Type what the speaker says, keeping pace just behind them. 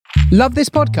Love this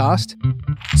podcast?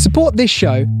 Support this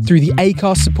show through the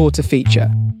Acast supporter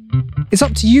feature. It's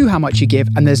up to you how much you give,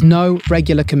 and there's no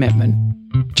regular commitment.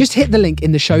 Just hit the link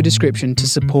in the show description to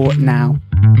support now.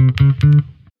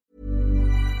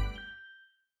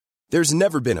 There's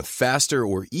never been a faster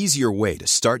or easier way to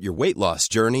start your weight loss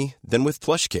journey than with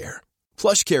PlushCare.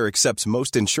 PlushCare accepts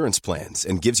most insurance plans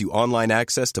and gives you online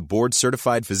access to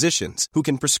board-certified physicians who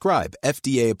can prescribe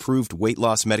FDA-approved weight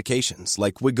loss medications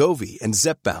like Wegovy and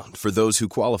Zepbound for those who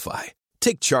qualify.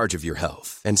 Take charge of your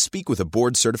health and speak with a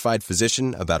board-certified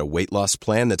physician about a weight loss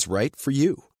plan that's right for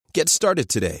you. Get started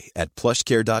today at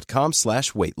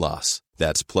plushcare.com/weight loss.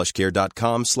 That's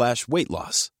plushcare.com/weight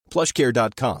loss.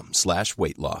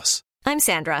 plushcare.com/weight loss. I'm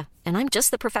Sandra, and I'm just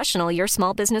the professional your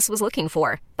small business was looking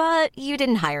for. But you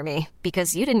didn't hire me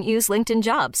because you didn't use LinkedIn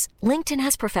Jobs. LinkedIn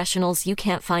has professionals you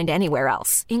can't find anywhere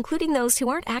else, including those who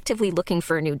aren't actively looking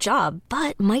for a new job,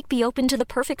 but might be open to the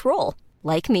perfect role,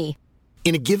 like me.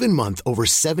 In a given month, over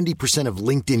 70% of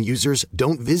LinkedIn users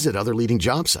don't visit other leading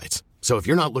job sites. So if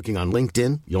you're not looking on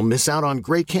LinkedIn, you'll miss out on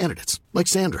great candidates like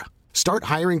Sandra. Start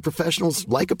hiring professionals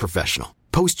like a professional.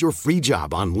 Post your free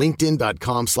job on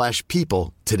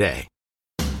linkedin.com/people today.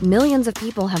 Millions of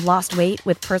people have lost weight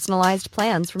with personalized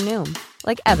plans from Noom.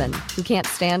 Like Evan, who can't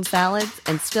stand salads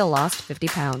and still lost 50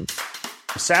 pounds.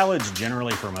 Salads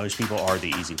generally for most people are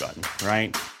the easy button,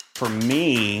 right? For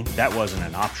me, that wasn't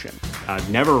an option. I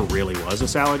never really was a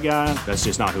salad guy. That's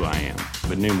just not who I am.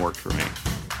 But Noom worked for me.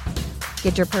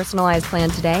 Get your personalized plan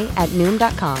today at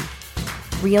Noom.com.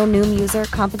 Real Noom user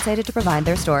compensated to provide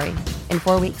their story. In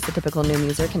 4 weeks, the typical Noom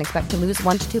user can expect to lose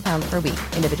 1 to 2 pounds per week.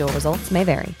 Individual results may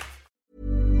vary.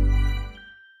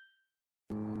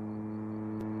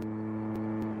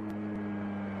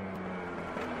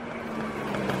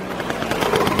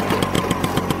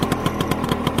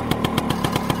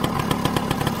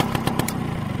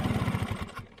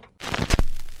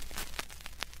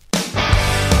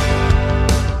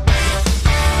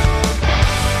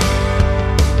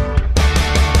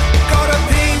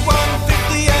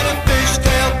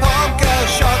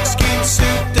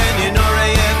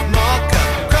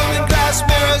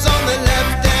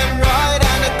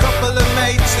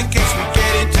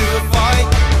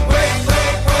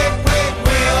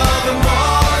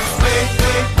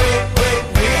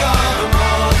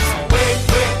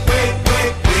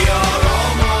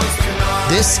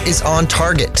 This is On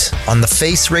Target on The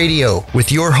Face Radio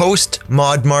with your host,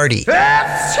 Marty.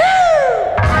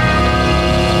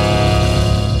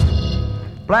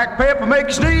 Black pepper make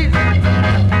you sneeze,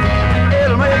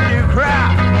 it'll make you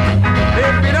cry.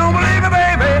 If you don't believe it,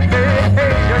 baby,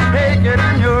 just take it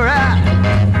in your eye.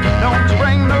 Don't you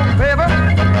bring no pepper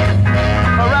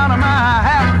around to my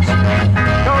house,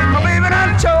 'cause my baby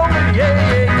done told me,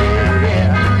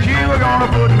 yeah, she was gonna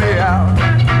put me out.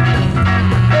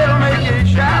 It'll make you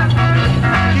shout,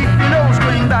 keep your nose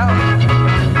cleaned out.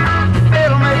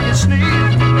 It'll make you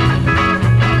sneeze.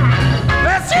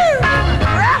 That's you!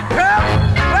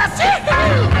 That's you!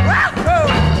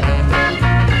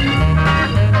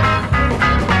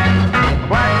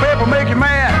 Black pepper make you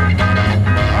mad.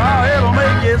 Oh, it'll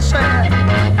make you sad.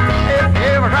 If you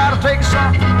ever try to take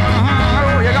something,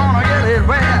 oh, you're gonna get it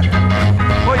bad.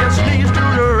 Well, you sneeze to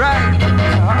the right.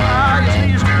 You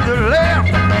sneeze to the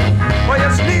left. Well, you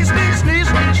sneeze, sneeze, sneeze,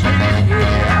 sneeze, sneeze,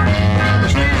 yeah. You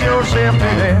sneeze yourself to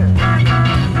death.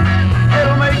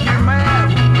 It'll make you mad.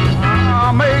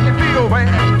 I'll make you feel bad.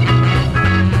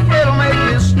 It'll make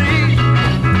you sneeze.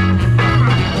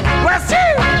 What's it?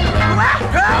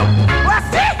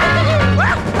 What's it?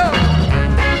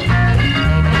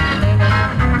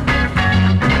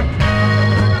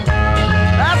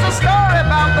 That's a story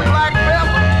about the black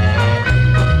pepper.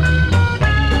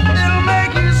 It'll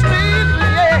make you sneeze,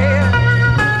 yeah.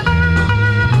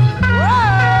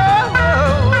 Whoa, whoa,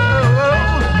 whoa.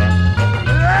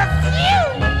 That's you.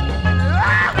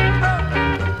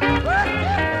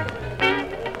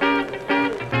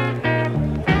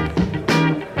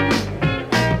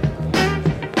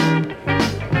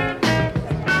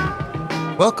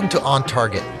 Welcome to On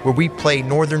Target, where we play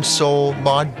Northern Soul,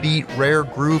 mod beat, rare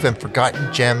groove, and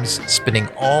forgotten gems, spinning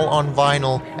all on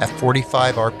vinyl at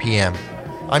 45 RPM.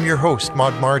 I'm your host,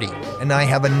 Marty. And I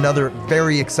have another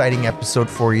very exciting episode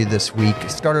for you this week.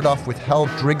 Started off with Hal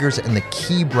Driggers and the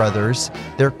Key Brothers,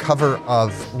 their cover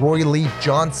of Roy Lee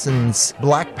Johnson's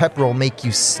Black Pepper Will Make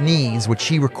You Sneeze, which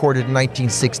he recorded in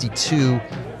 1962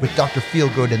 with Dr.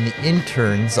 Feelgood and the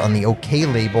Interns on the OK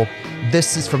label.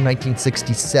 This is from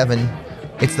 1967.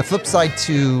 It's the flip side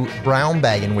to Brown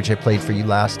Baggin', which I played for you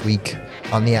last week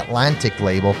on the Atlantic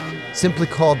label, simply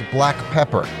called Black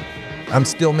Pepper. I'm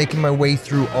still making my way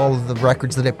through all of the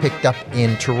records that I picked up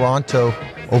in Toronto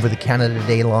over the Canada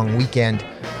Day long weekend.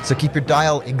 So keep your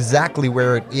dial exactly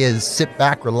where it is. Sit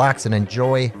back, relax, and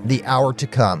enjoy the hour to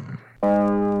come.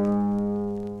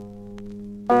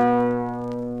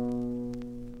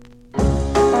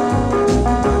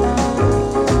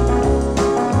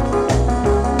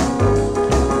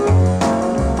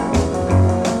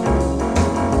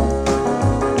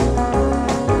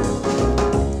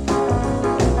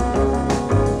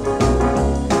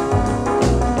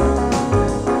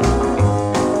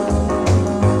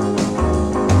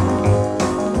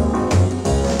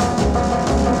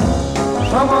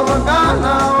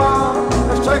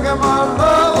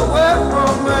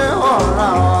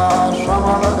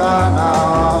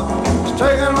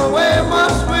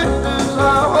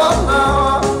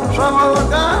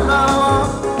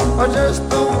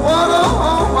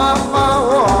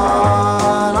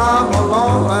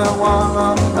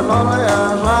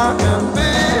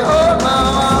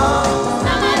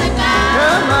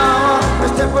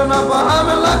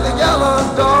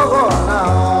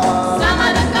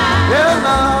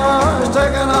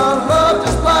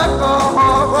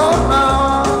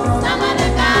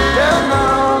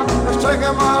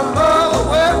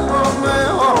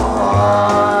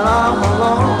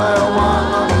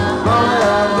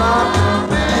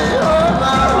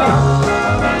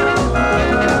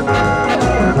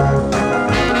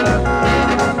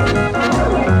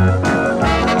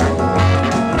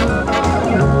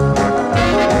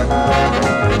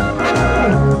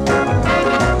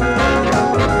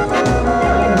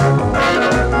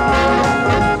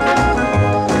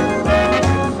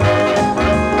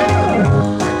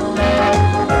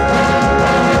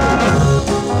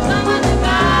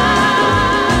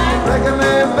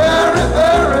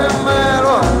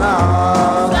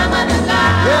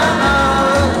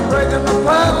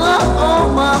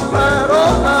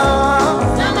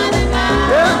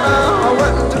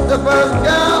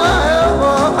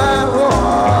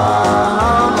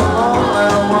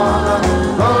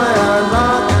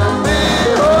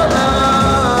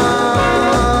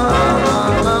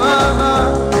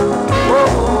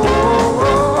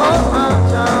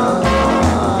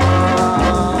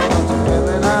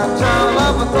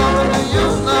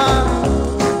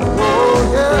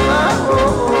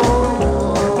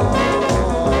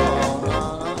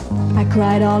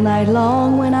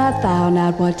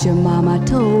 What your mama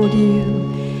told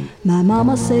you. My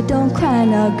mama said, don't cry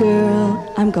now,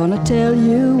 girl, I'm gonna tell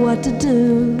you what to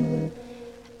do.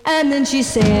 And then she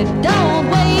said, don't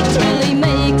wait till he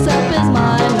makes up his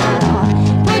mind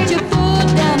now. Put your foot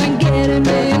down and get him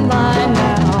in line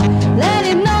now. Let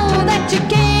him know that you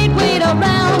can't wait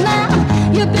around now.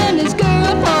 You've been his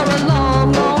girl for a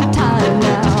long, long time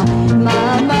now.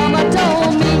 My mama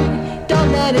told me,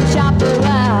 don't let him shop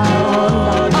around.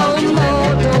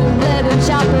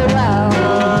 Shop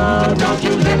around. Don't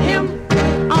you let him.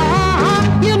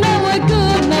 You know a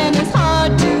good man is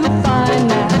hard to find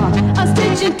now. A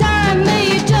stitch in time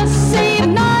may just save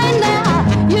 9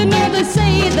 now. You never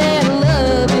say that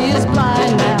love is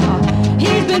blind now.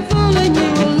 He's been fooling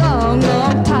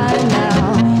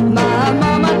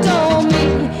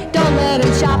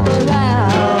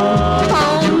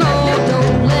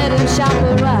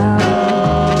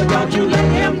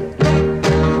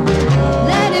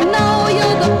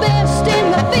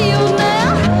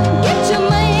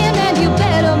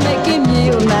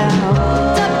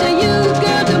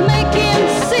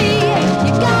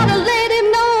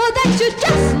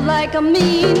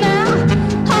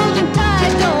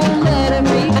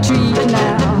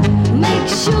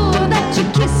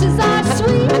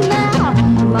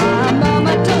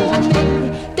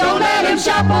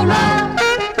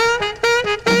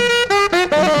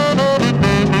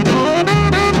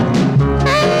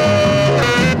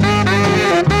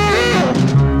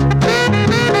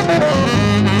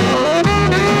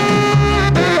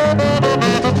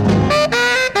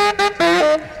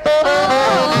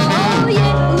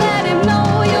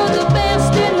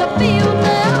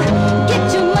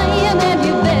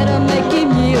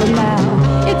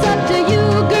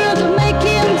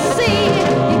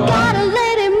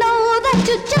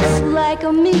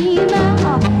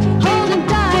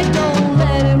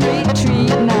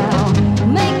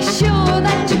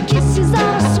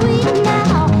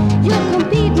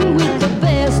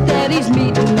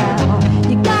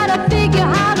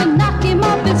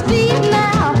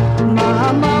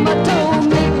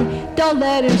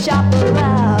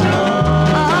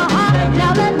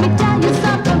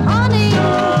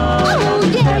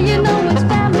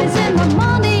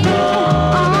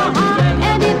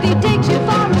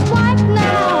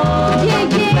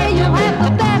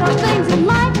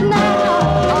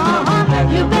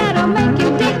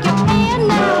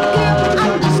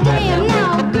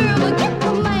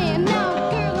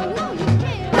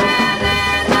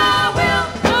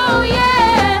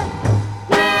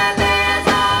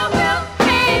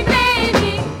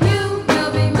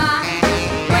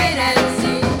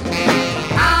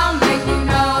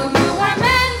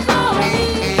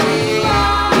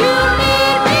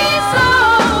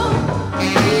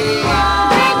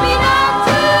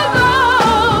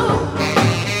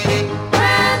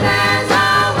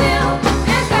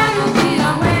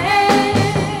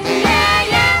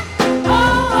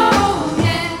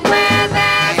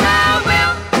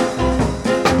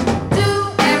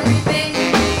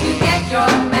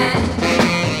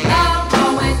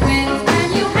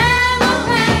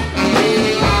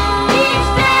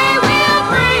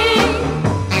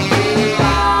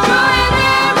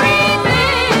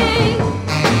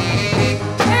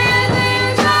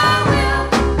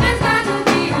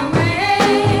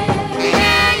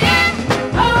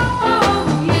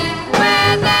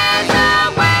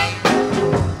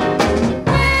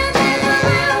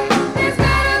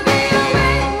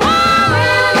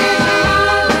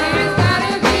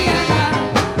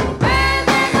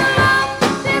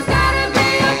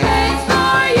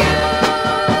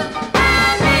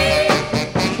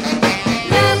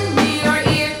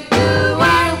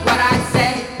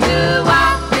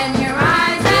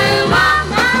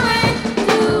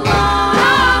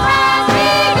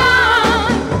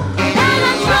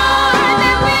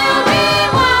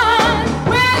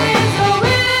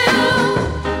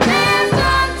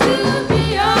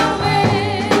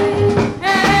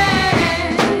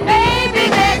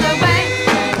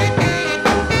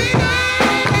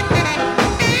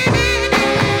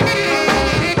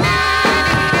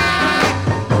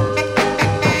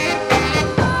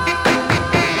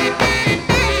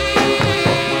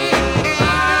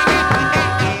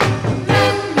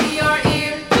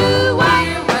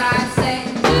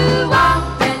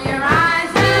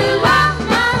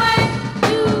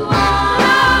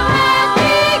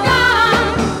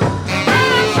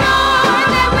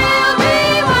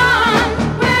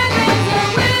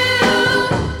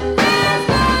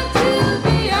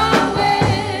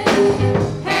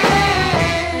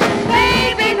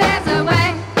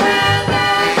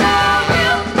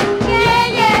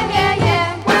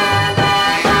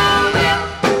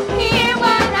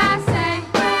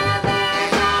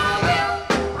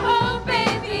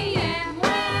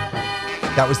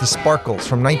That was the Sparkles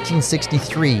from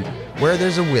 1963, Where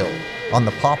There's a Will, on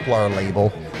the Poplar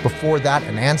label. Before that,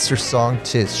 an answer song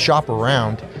to Shop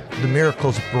Around, The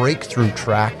Miracles' breakthrough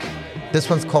track. This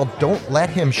one's called Don't Let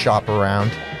Him Shop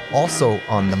Around, also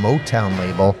on the Motown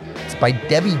label. It's by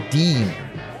Debbie Dean,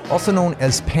 also known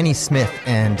as Penny Smith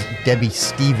and Debbie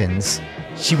Stevens.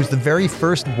 She was the very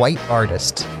first white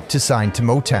artist to sign to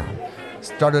Motown.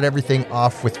 Started everything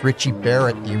off with Richie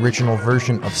Barrett, the original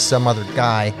version of Some Other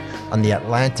Guy, on the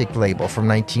Atlantic label from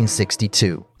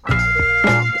 1962.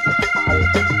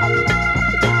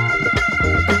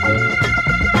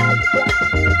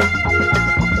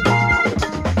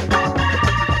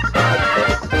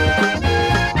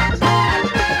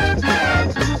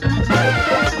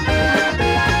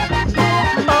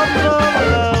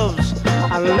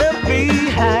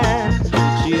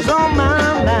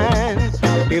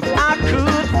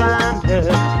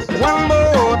 One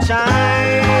more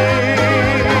time,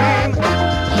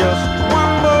 just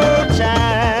one more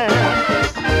time.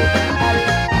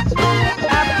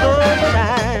 At the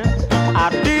time, I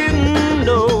didn't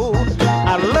know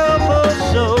I love her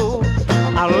so.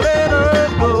 I let her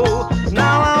go.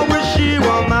 Now I wish she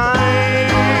were mine.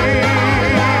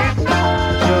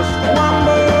 Just one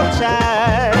more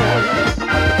time,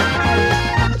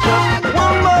 just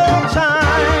one more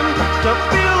time to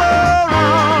feel her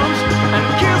arms and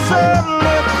kiss her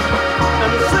lips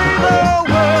and say the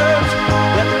words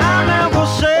that I never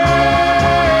said.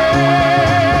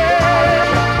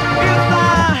 If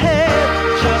I had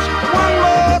just one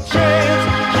more chance,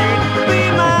 she'd be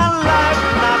my life,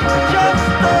 not just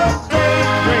a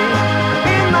daydream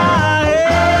in my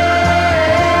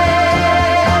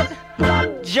head.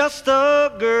 Just a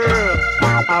girl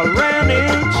I ran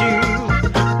into,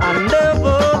 I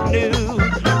never knew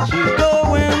she's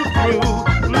going through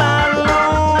my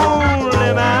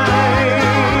lonely mind.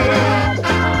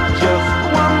 Just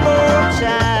one more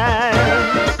time,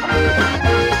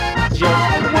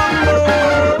 just one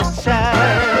more time.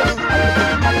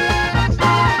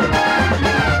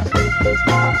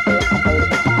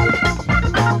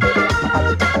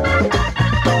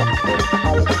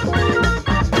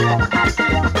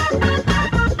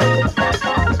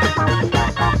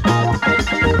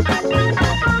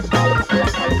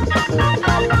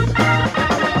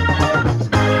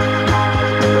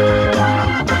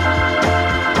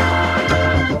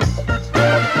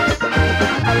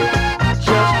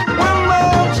 Just one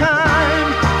more time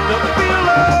to feel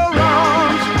her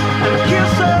arms and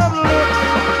kiss her lips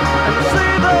and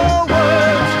say the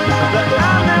words that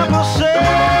I never said.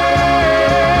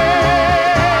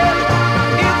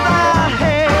 If I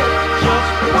had just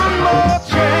one more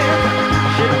chance,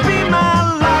 she'd be my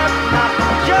life, not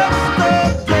just a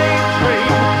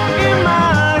daydream in my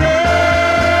head.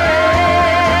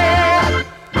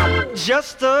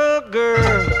 Just a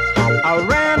girl I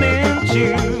ran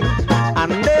into, I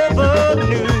never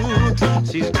knew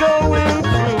she's going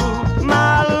through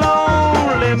my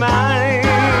lonely mind.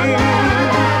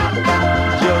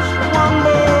 Just one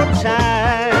more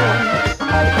time,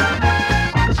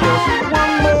 just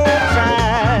one more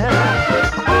time.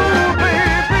 Ooh,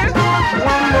 baby,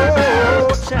 one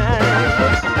more time.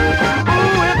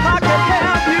 Ooh, if I could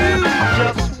have you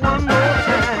just one more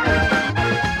time.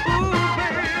 Ooh,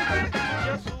 baby,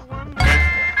 just one more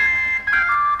time.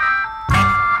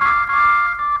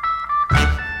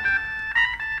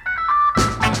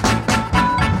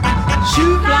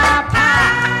 Shoe fly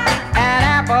pie and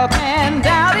apple pen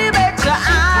dowdy makes your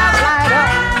eyes light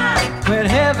up when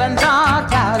heaven's all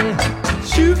cloudy.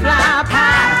 Shoe fly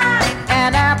pie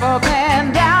and apple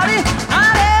pen dowdy,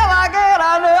 I never get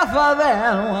enough of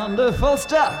that wonderful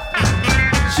stuff.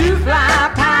 Shoe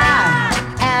fly pie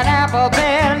and apple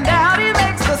pen dowdy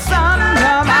makes the sun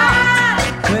come out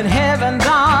when heaven's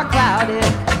all cloudy.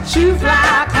 Shoe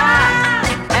fly pie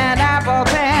and apple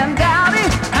pen dowdy,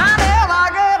 I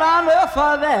never get enough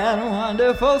of that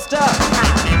wonderful stuff.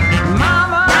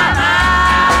 Mama,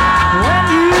 when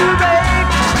you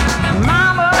bake,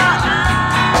 Mama,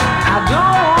 I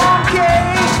don't want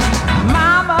cake.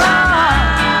 Mama,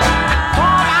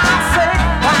 for my sake,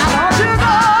 why don't you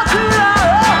go to the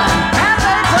oven and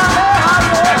make some more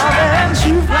and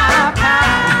shoe fly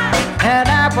pie and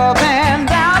apple pen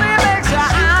dowdy makes your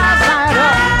eyes light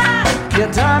up. You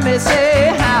tell me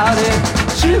say howdy.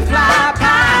 Shoe fly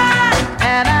pie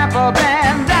and apple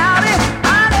pen dowdy,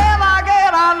 I never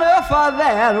get enough of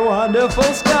that wonderful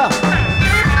stuff.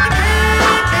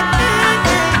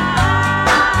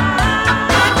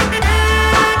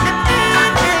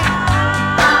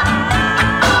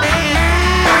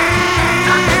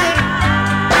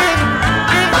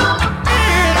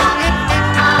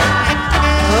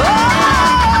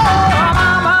 Oh,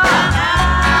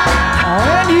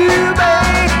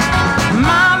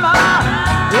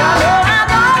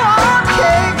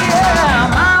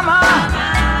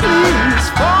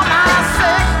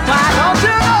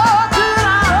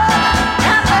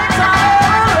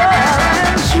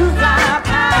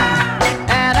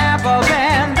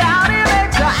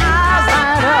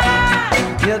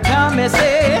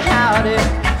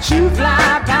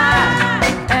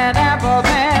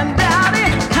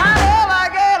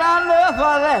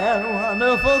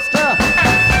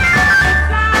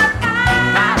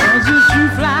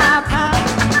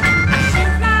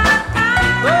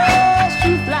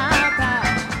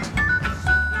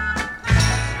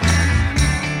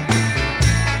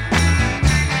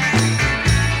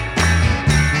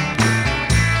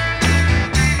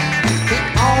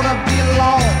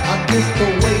 it's the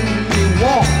way you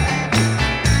walk.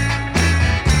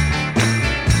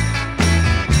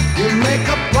 You make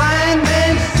a blind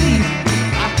man see,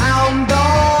 a hound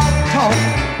dog talk.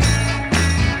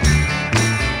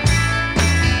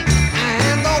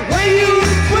 And the way you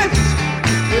twitch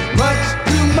is much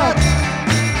too much.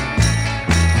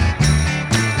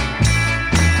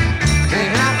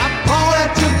 And I fall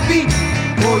at your feet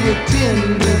for your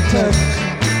tender touch.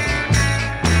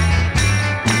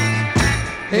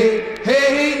 Hey,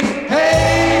 hey,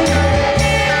 hey,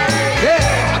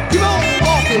 yeah, keep on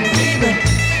walking, baby.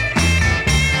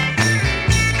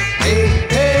 Hey,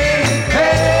 hey,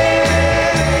 hey,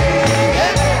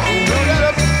 yeah, you know you're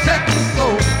upsetting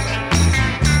soul.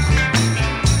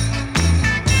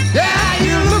 Yeah,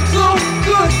 you look so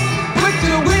good with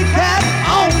your wig hat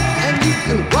on, and you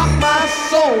can rock my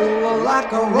soul like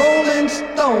a rolling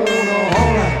stone.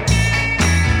 All right.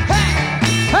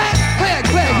 Hey, hey,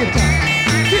 play a guitar.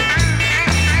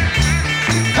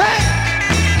 Hey,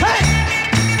 hey,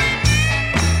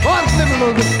 oh, I'm slipping a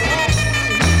little bit.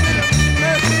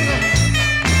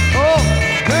 Oh,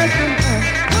 mercy.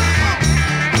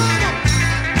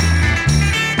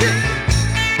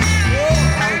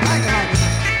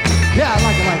 Yeah, I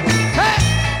like it like that. Hey,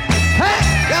 hey,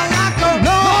 you're like a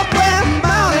northwest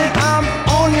mountain. I'm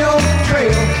on your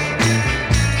trail.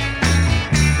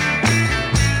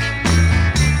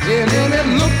 And then it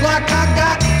looks like I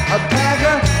got a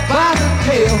tiger by the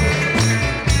tail.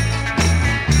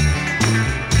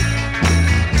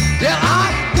 Yeah, I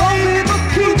don't live a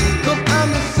cute, 'cause I'm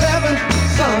the seventh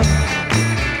son.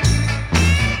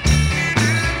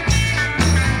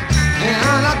 And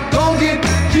I don't get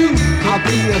cute, I'll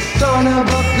be a son of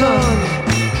a gun.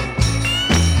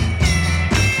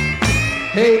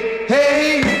 Hey,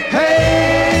 hey, hey,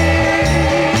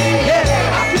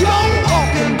 yeah, I keep on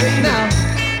walking, baby, now.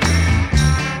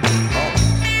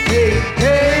 Hey,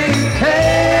 hey,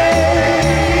 hey,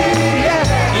 yeah,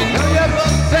 you know you're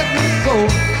upsetting soul.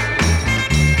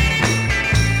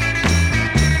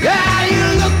 Yeah, you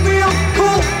look real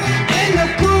cool in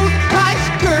your cool tight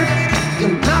skirt. You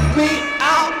knock me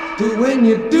out to when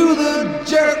you do the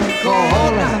jerk.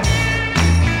 All right.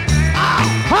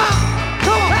 Huh?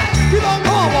 Come on, keep on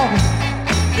walking.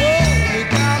 Oh, you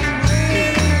got me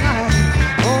really nice.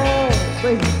 Oh,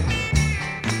 baby.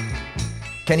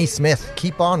 Kenny Smith,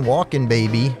 Keep On Walking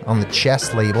Baby, on the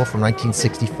Chess label from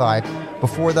 1965.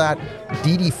 Before that,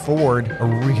 Dee Dee Ford, a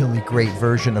really great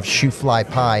version of Shoe Fly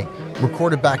Pie.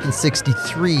 Recorded back in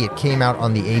 63, it came out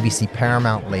on the ABC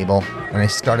Paramount label. And I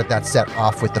started that set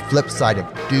off with the flip side of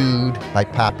Dude by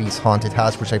Pappy's Haunted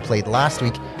House, which I played last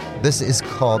week. This is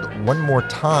called One More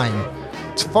Time.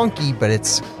 It's funky, but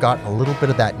it's got a little bit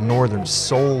of that northern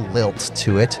soul lilt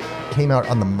to it. Came out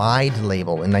on the Mide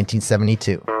label in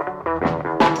 1972.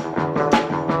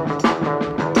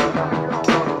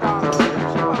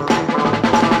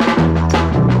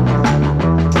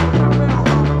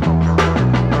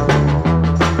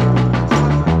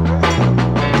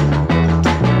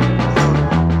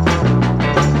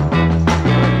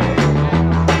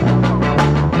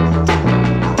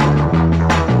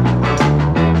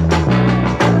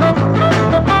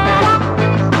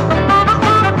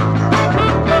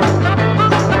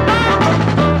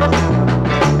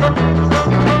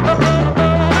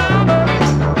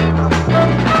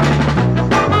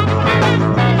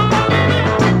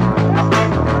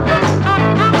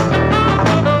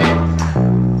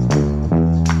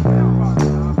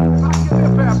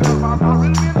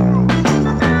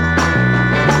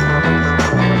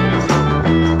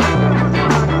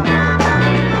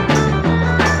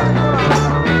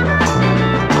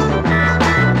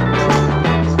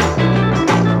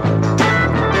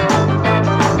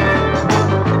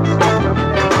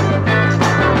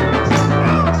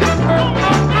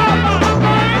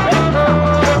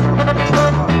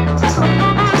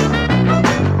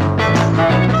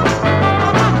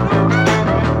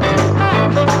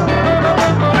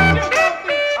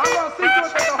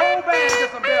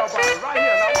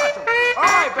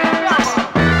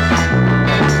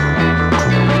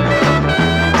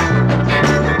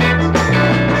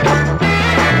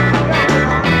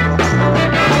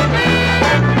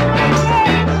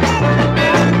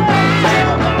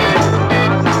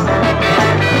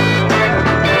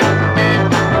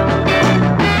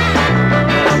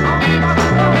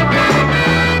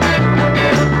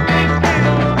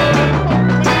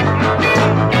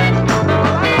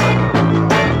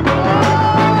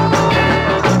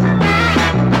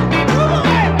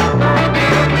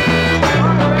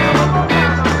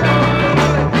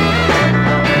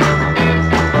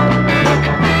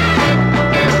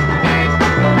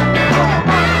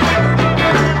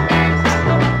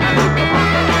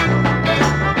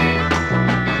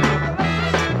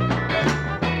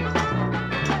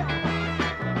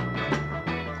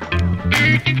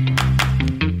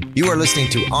 You are listening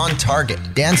to On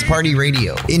Target Dance Party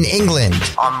Radio in England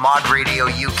on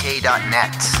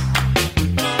modradiouk.net.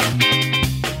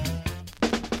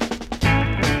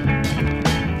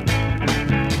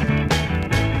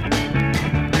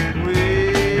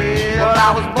 Well,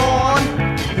 I was born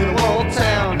in a little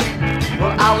town.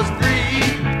 Well, I was free,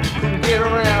 couldn't get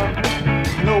around.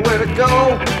 Nowhere to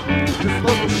go, just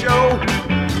local show.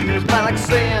 It was kind of like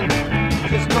sand,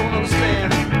 just don't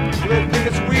understand. Well, I think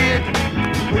it's weird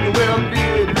when you wear a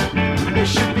beard. It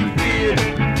should be feared,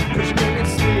 cause you can get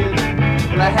scared.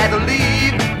 Well, I had to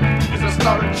leave, cause I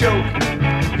started a joke.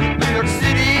 In New York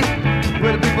City,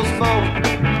 where the people smoke.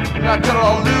 And I cut it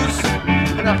all loose,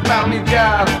 and I found me a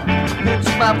job. And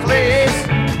took my place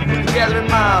with the gathering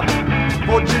mob.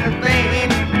 Fortune and fame,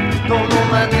 don't know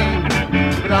my name.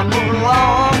 But I'm moving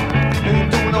along,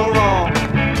 ain't doing no wrong.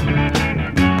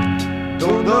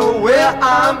 Don't know where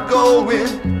I'm going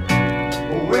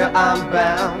or where I'm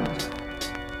bound.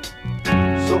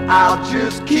 So I'll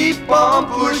just keep on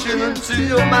pushing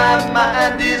until my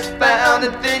mind is found.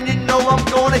 And then you know I'm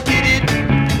gonna hit it,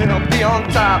 and I'll be on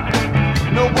top.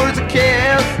 No words of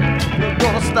cares, not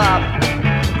gonna stop.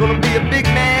 Gonna be a big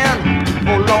man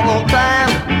for a long, long time.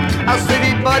 I said,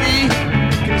 hey buddy,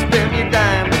 can you spare me a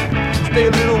dime? Stay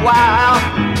a little while,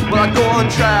 while I go on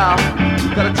trial.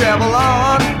 Gotta travel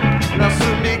on, and I'll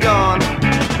soon be gone.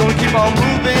 Gonna keep on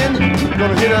moving,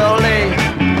 gonna hit LA.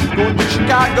 Going to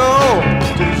Chicago,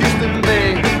 to Houston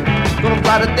Bay. Gonna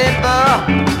fly to Denver,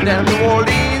 down to New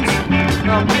Orleans.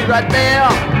 And I'll be right there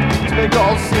to make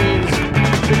all the scenes.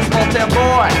 Big small town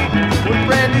boy with a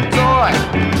brand new toy.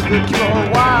 Gonna keep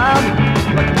on wild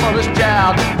like a mother's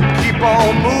child. Keep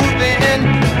on moving.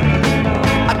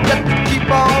 I got to keep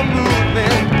on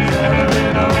moving.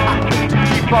 I got to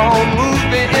keep on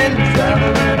moving.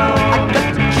 I got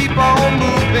to keep on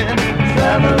moving.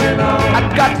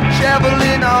 I got to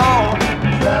traveling on.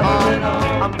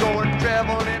 I'm going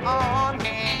traveling on.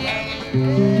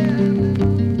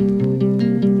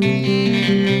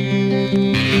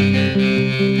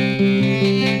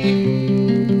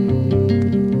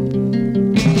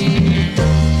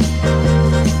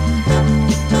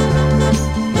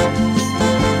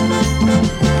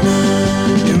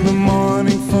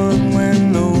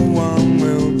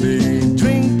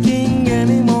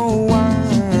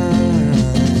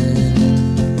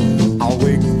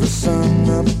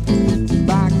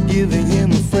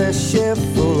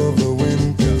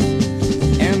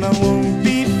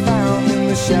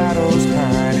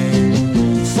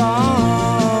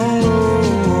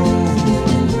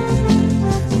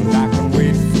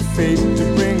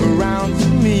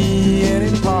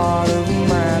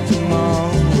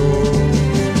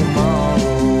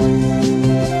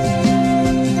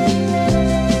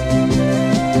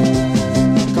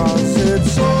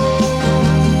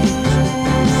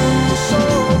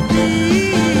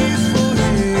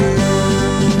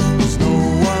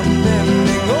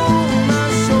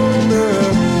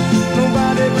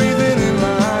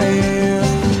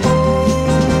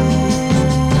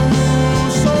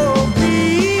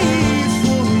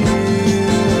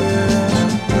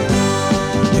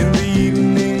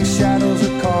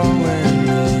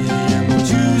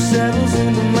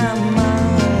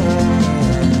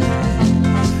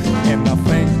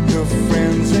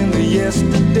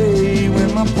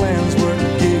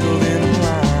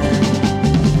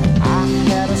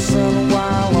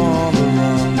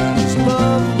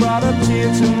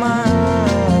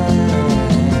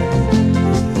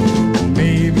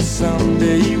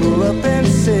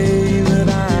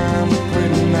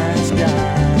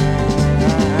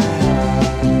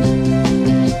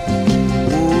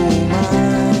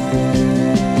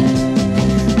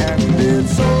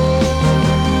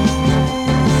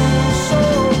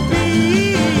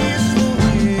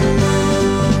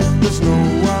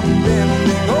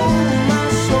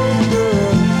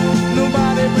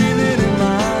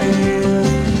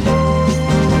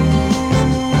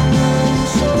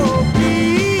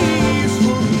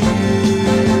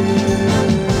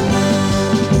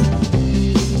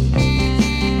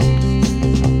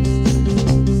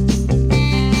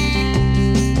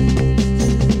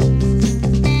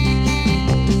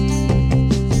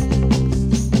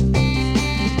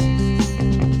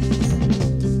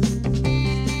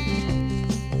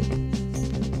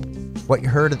 What you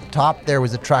heard at the top there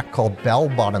was a track called Bell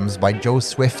Bottoms by Joe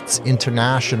Swift's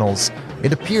Internationals.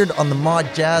 It appeared on the Mod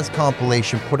Jazz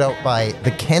compilation put out by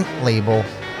the Kent label.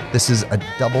 This is a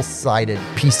double-sided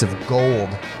piece of gold,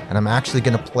 and I'm actually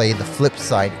going to play the flip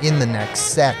side in the next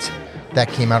set. That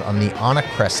came out on the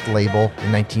Anacrest label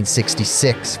in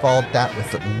 1966. Followed that with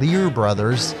the Lear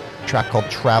Brothers track called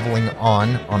Traveling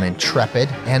on Intrepid.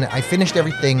 And I finished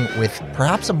everything with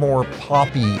perhaps a more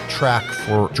poppy track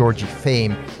for Georgie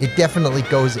fame. It definitely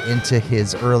goes into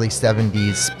his early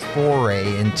 70s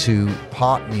foray into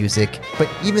pop music, but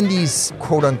even these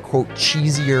quote-unquote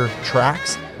cheesier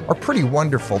tracks are pretty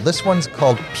wonderful. This one's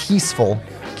called Peaceful,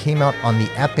 came out on the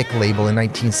Epic label in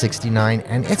 1969,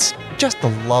 and it's just a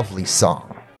lovely song.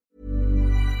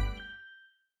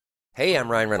 Hey, I'm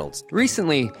Ryan Reynolds.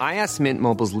 Recently, I asked Mint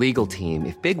Mobile's legal team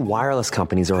if big wireless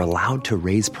companies are allowed to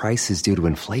raise prices due to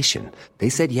inflation. They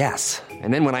said yes.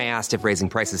 And then when I asked if raising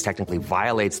prices technically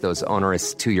violates those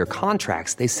onerous 2-year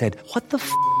contracts, they said, "What the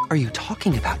f*** are you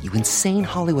talking about, you insane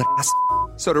Hollywood ass?"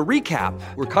 So to recap,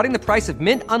 we're cutting the price of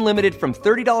Mint Unlimited from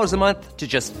 $30 a month to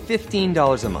just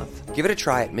 $15 a month. Give it a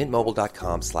try at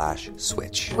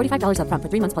mintmobile.com/switch. $45 up front for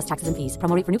 3 months plus taxes and fees.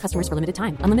 Promo rate for new customers for limited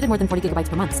time. Unlimited more than 40 gigabytes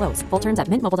per month. Slows full terms at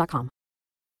mintmobile.com.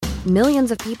 Millions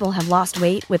of people have lost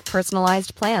weight with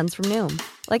personalized plans from Noom.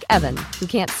 Like Evan, who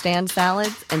can't stand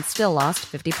salads and still lost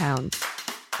 50 pounds.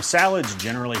 Salads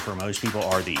generally for most people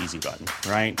are the easy button,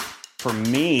 right? For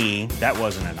me, that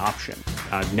wasn't an option.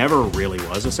 I never really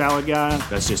was a salad guy.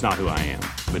 That's just not who I am.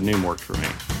 But Noom worked for me.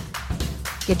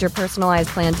 Get your personalized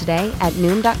plan today at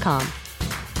Noom.com.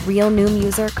 Real Noom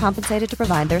user compensated to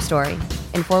provide their story.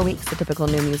 In 4 weeks, the typical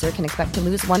Noom user can expect to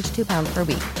lose 1 to 2 pounds per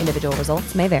week. Individual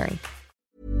results may vary.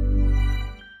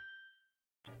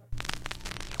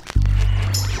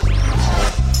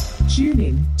 Tune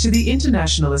in to the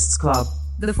Internationalists Club.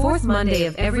 The fourth Monday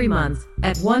of every month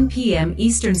at 1 p.m.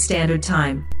 Eastern Standard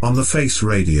Time. On the Face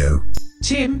Radio.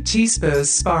 Tim T. Spurs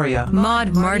Sparia.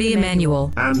 Mod Marty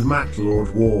Emanuel. And Matt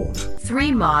Lord Ward.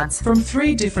 3 mods. From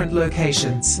 3 different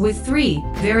locations. With 3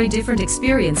 very different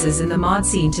experiences in the mod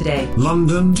scene today.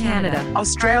 London. Canada.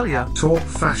 Australia. Talk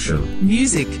fashion.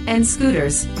 Music. And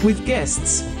scooters. With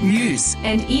guests. News.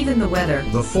 And even the weather.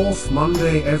 The fourth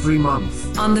Monday every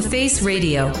month. On the Face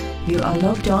Radio. You are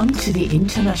logged on to the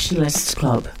Internationalists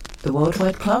Club, the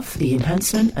worldwide club for the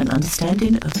enhancement and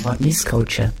understanding of modernist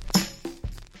culture.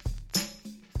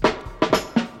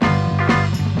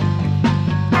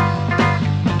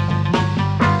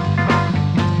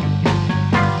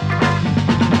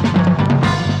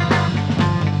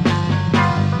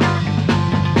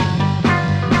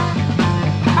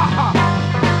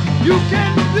 You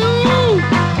can do,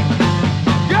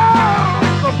 girl,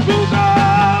 the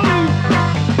boogaloo.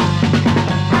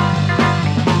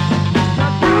 Now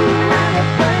do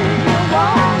anything you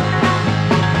want.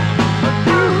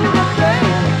 Do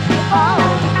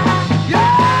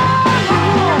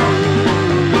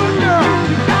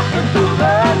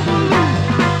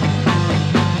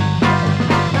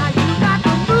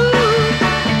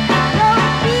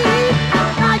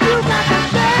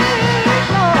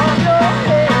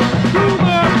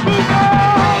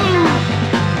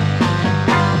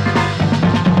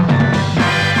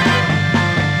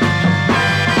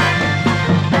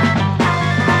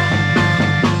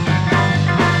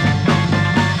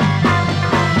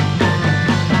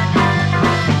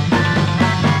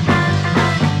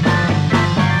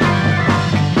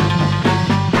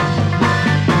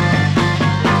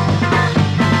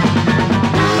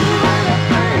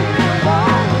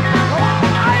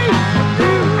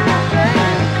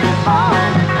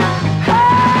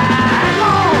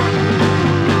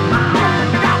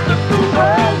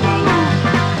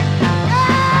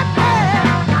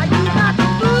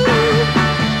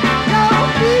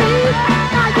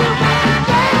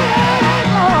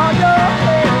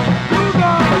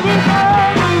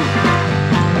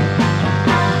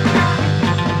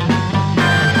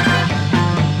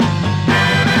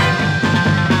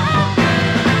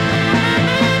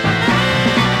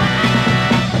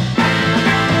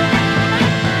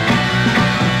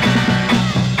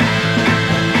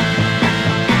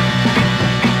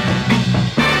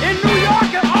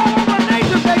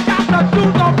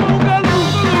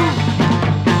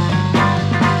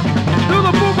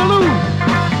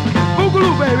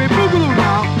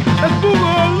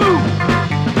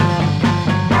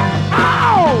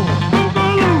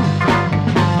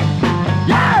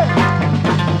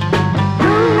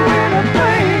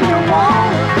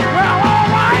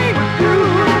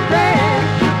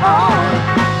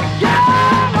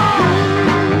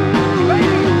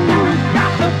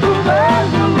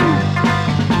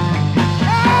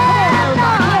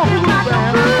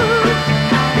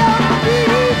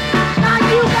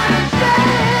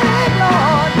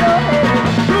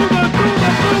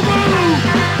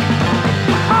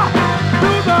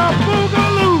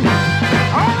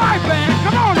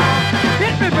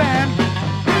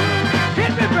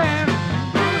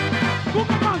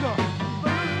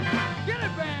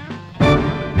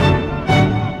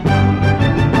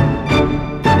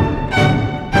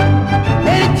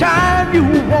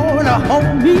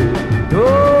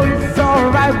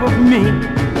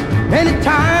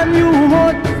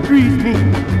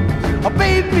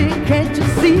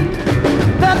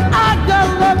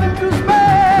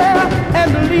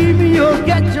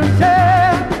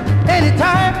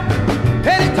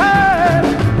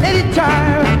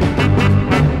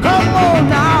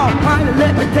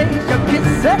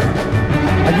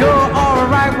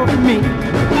me.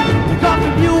 Because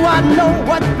of you I know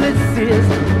what bliss is.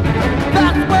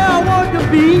 That's where I want to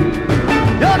be.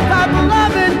 Your type of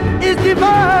loving is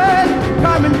divine.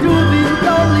 Coming to these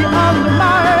lonely arms of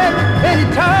mine.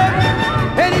 Anytime,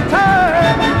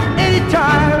 anytime,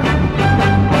 anytime.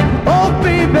 Oh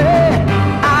baby,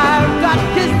 I've got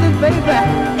kisses, baby,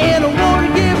 and I want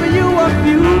to give you a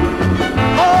few.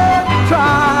 Oh,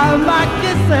 try my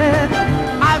kisses,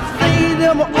 I've seen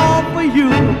them all for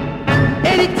you.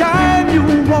 Anytime you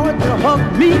want to hug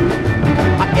me,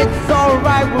 it's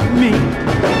alright with me.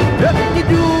 If you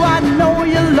do, I know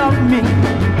you love me.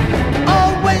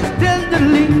 Always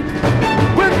tenderly.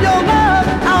 With your love,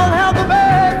 I'll have the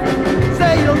best.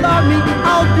 Say you love me,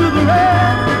 I'll do the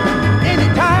rest.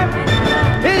 Anytime,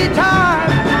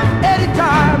 anytime,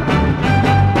 anytime.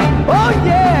 Oh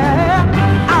yeah,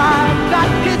 I've got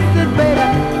kisses, baby,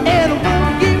 and I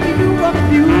wanna give you a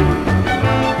few.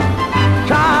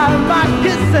 Try my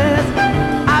kisses,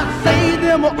 I say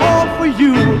them all for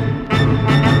you.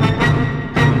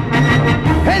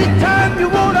 Anytime you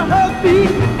wanna hug me,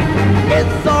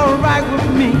 it's alright with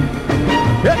me.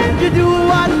 If you do,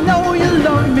 I know you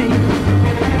love me.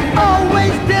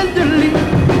 Always tenderly.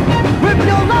 With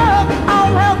your love,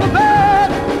 I'll have the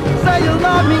best. Say you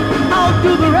love me, I'll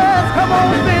do the rest. Come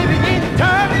on, baby,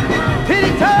 anytime,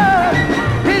 anytime,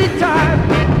 anytime.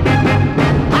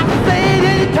 I say it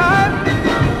anytime,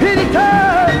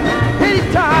 anytime,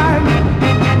 anytime.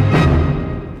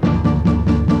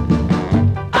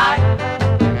 I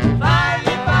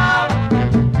finally found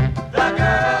the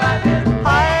girl I did.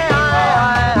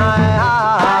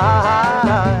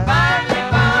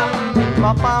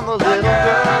 Finally found the little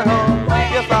girl.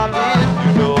 Yes, I did.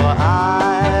 You know,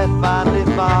 I finally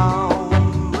found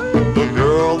the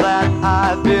girl that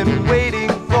I've been waiting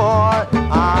for.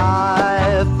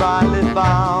 I finally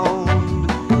found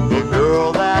the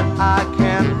girl that I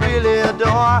can really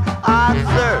adore. I've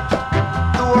searched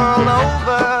the world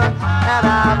over and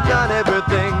I've done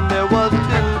everything there was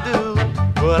to do,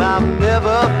 but I've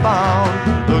never found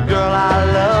the girl I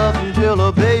love until,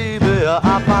 oh baby,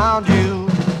 I found you.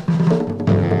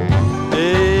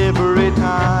 Every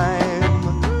time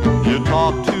you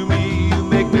talk to me, you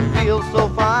make me feel so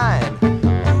fine.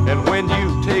 And when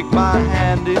you take my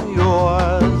hand in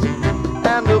yours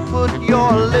and to put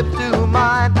your lips to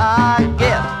mine, I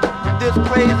get this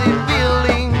crazy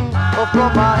feeling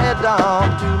from my head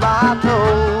down to my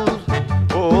toes.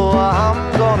 Oh,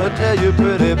 I'm gonna tell you,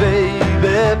 pretty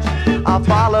baby, I'll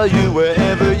follow you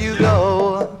wherever you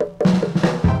go.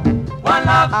 One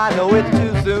love, I know it's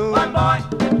too soon. One boy,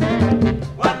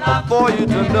 one love, for you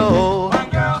to know. One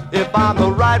girl, if I'm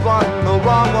the right one, the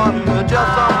wrong one, or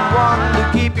just someone to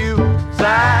keep you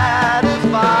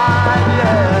satisfied,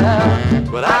 yeah.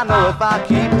 But I know if I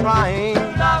keep trying,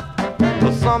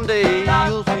 someday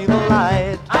you'll see the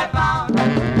light.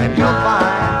 And you'll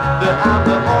find that I'm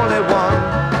the only one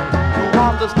who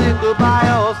wants to stick by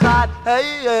your side. Hey,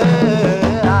 yeah,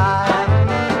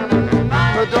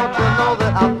 don't you know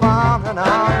that I found her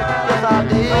now? Yes, I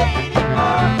did.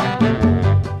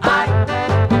 I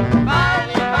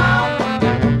finally found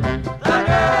the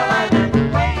girl I've been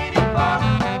waiting for.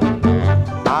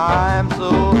 I'm so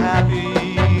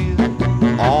happy,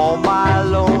 all my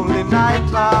lonely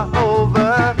nights are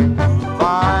over.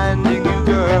 Finding you,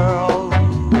 girl,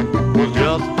 was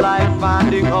just like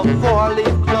finding a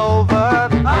four-leaf clover.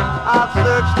 I've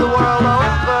searched the world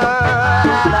over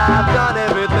and I've done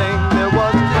everything there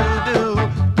was to do,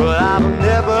 but I've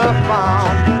never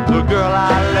found the girl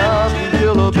I love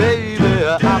until, oh baby,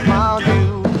 I found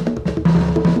you.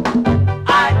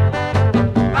 I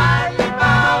finally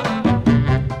found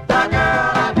the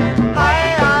girl I've been waiting for.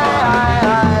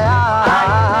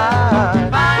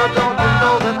 But don't you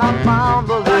know that I found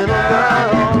the little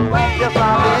girl? Yes, I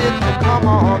did. So come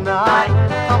on now,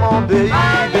 come on, baby,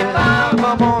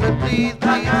 come on and please,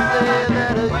 please say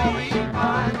that you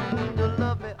find to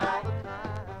love me all the time.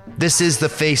 This is The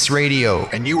Face Radio,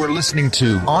 and you are listening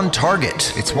to On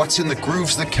Target. It's what's in the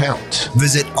grooves that count.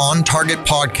 Visit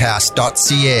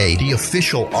ontargetpodcast.ca, the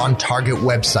official On Target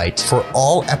website, for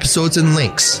all episodes and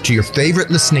links to your favorite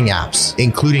listening apps,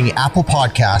 including Apple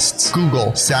Podcasts,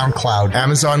 Google, SoundCloud,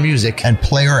 Amazon Music, and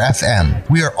Player FM.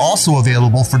 We are also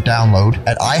available for download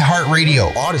at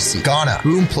iHeartRadio, Odyssey, Ghana,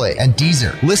 Boomplay, and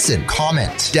Deezer. Listen,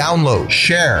 comment, download,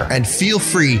 share, and feel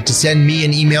free to send me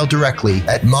an email directly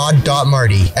at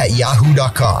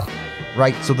mod.marty@yahoo.com.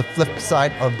 Right, so the flip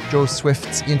side of Joe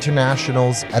Swift's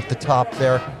internationals at the top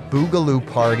there, Boogaloo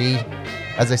Party,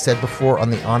 as I said before, on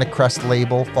the Onacrest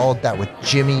label, followed that with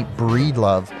Jimmy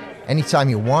Breedlove. Anytime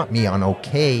You Want Me on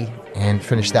OK, And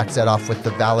finished that set off with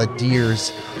the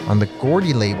Balladeers on the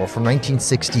Gordy label from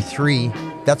 1963.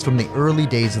 That's from the early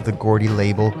days of the Gordy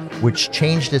label, which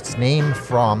changed its name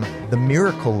from the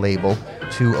Miracle label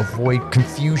to avoid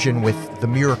confusion with the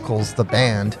Miracles, the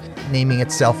band, naming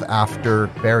itself after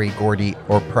Berry Gordy,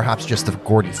 or perhaps just the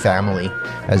Gordy family,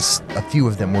 as a few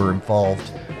of them were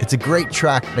involved. It's a great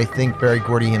track, but I think Berry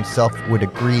Gordy himself would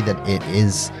agree that it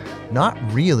is not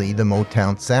really the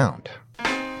Motown sound.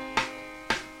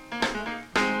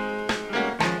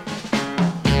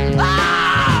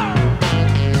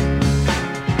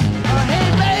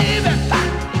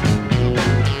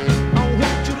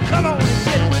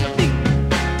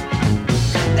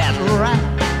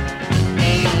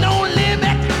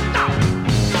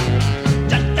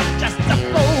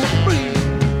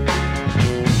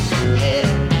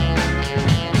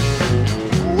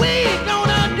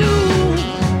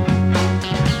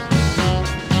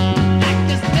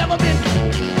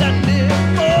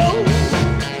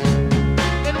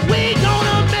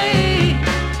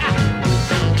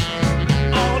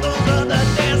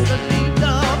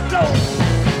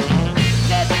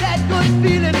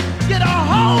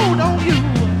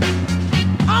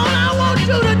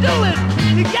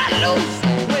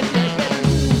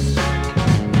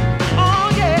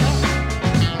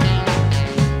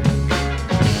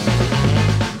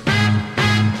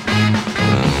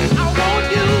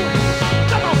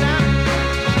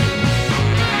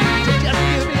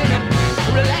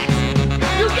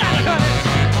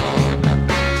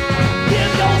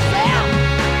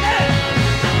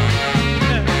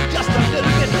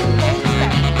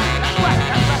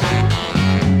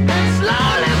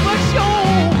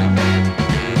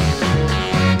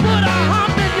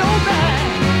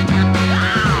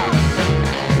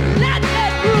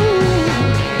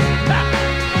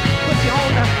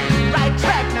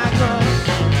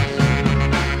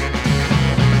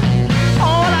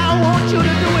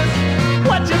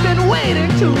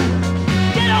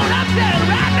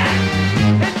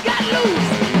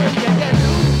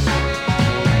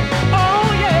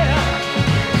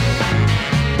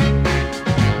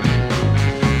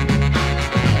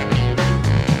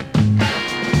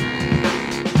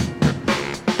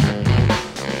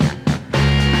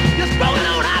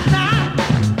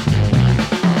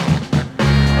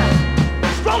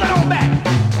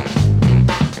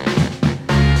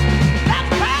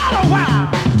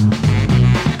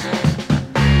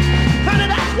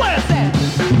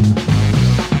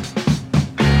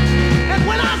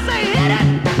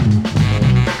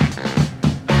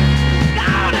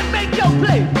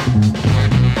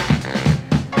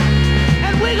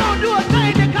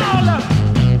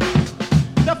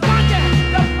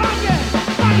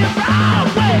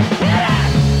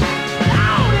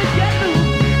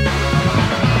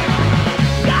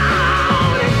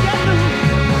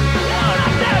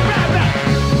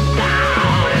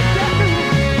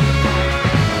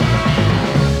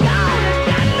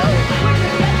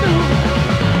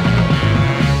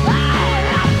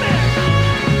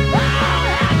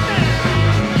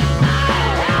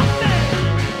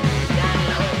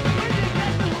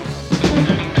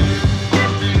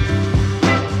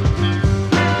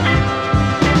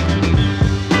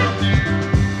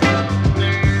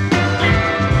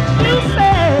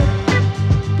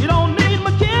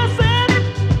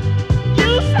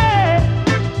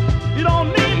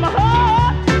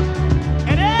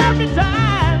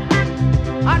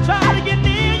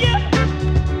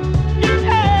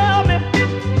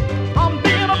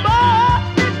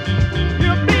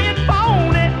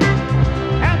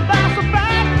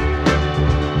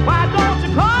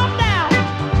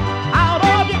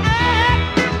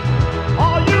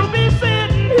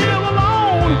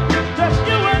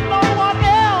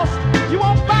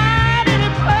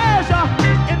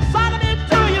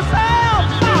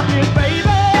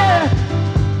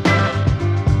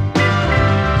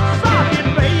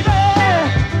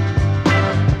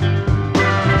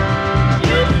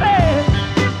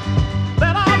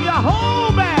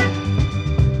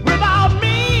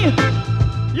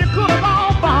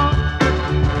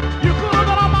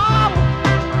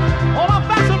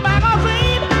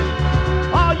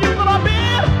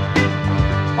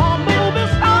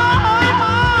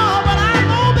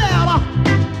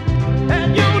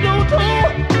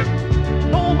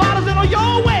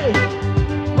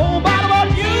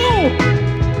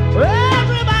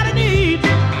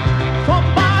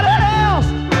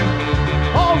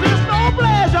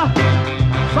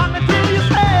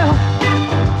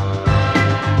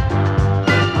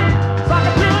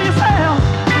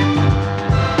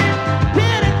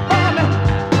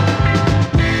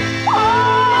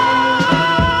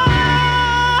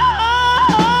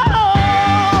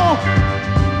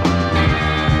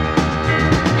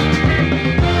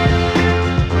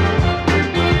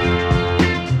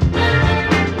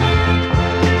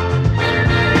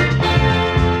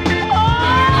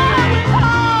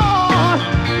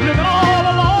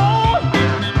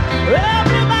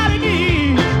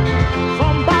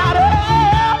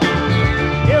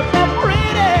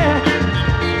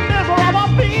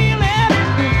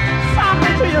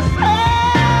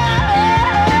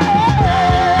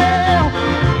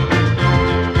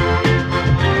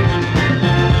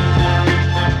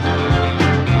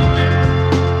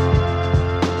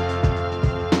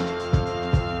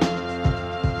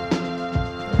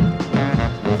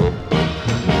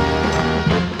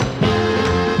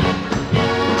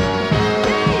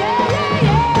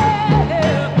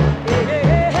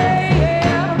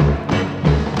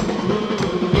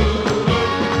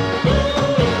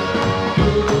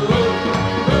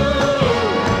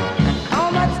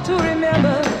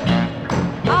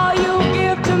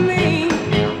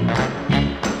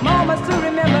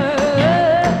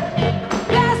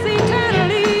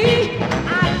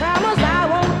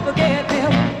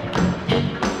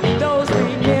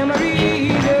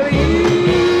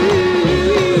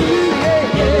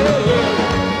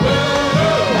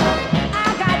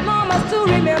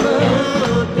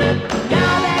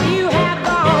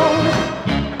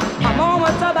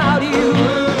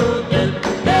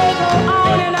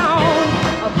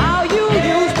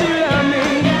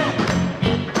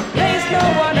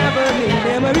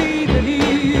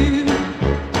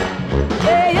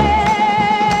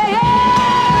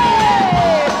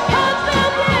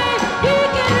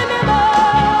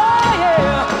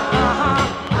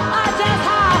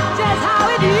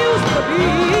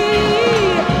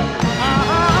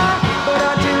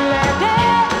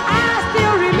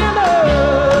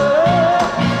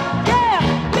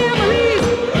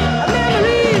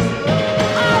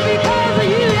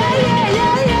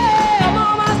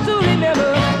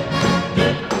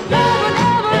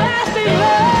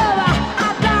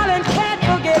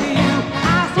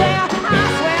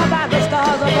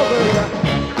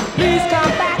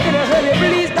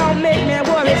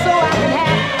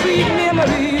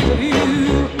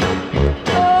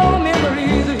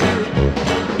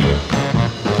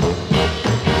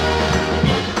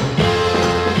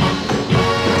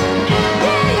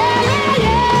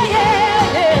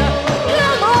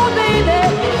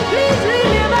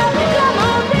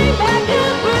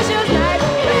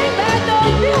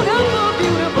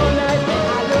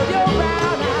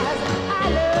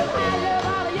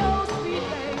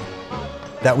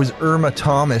 That was Irma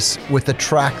Thomas with a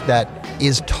track that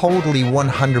is totally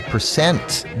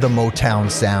 100% the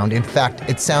Motown sound. In fact,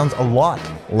 it sounds a lot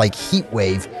like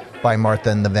Heatwave by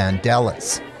Martha and the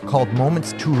Vandellas, called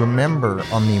Moments to Remember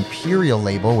on the Imperial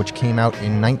label, which came out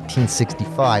in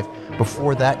 1965.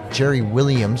 Before that, Jerry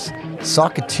Williams,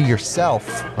 Sock It To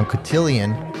Yourself on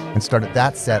Cotillion, and started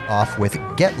that set off with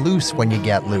Get Loose When You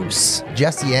Get Loose,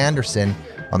 Jesse Anderson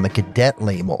on the Cadet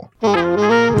label.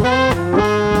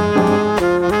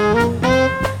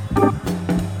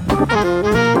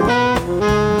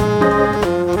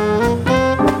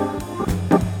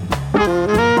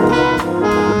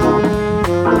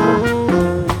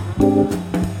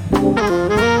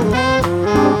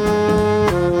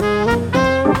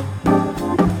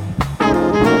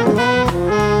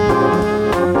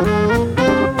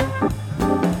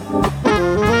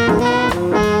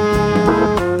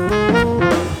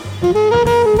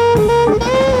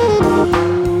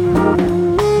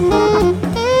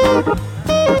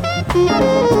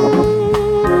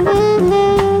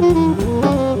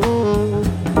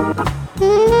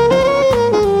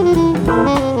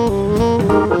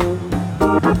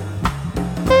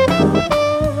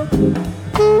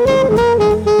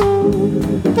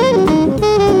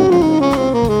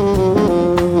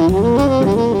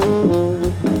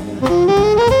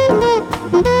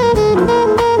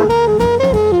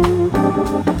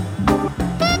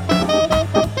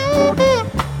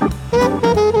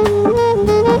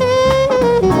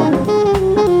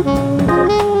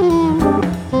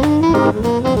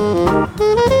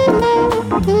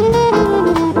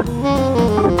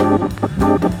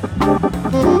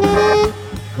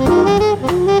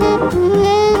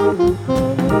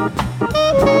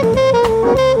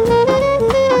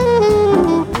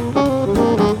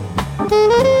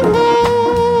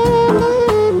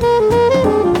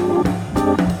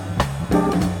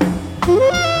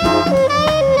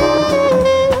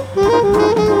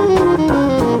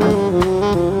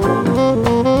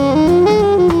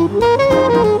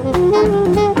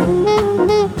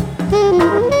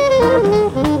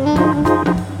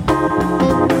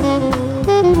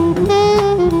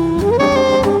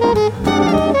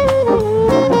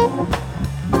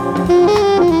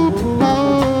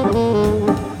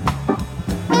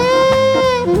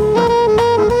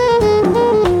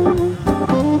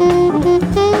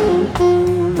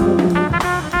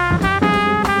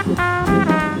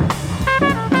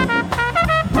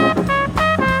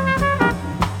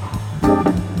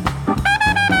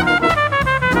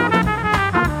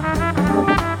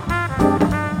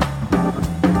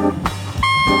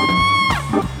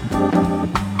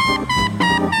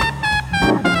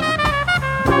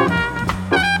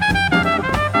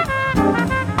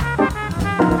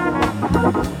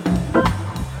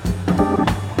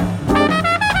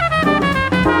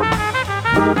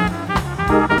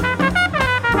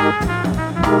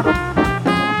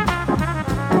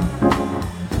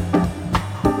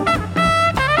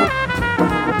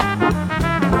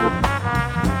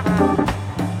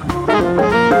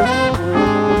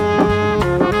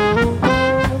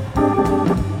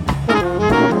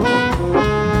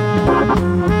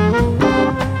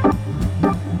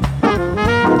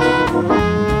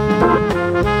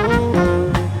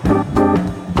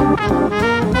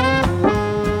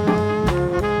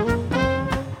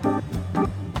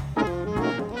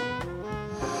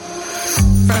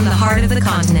 From the heart of the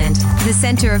continent, the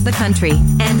center of the country,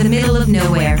 and the middle of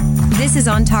nowhere. This is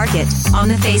On Target, on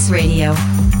the Face Radio.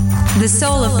 The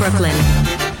soul of Brooklyn.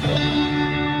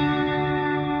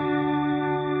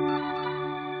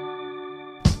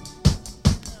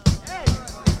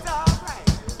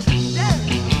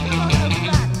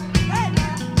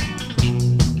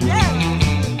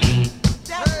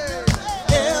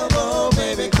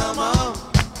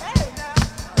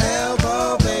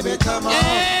 Come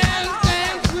on.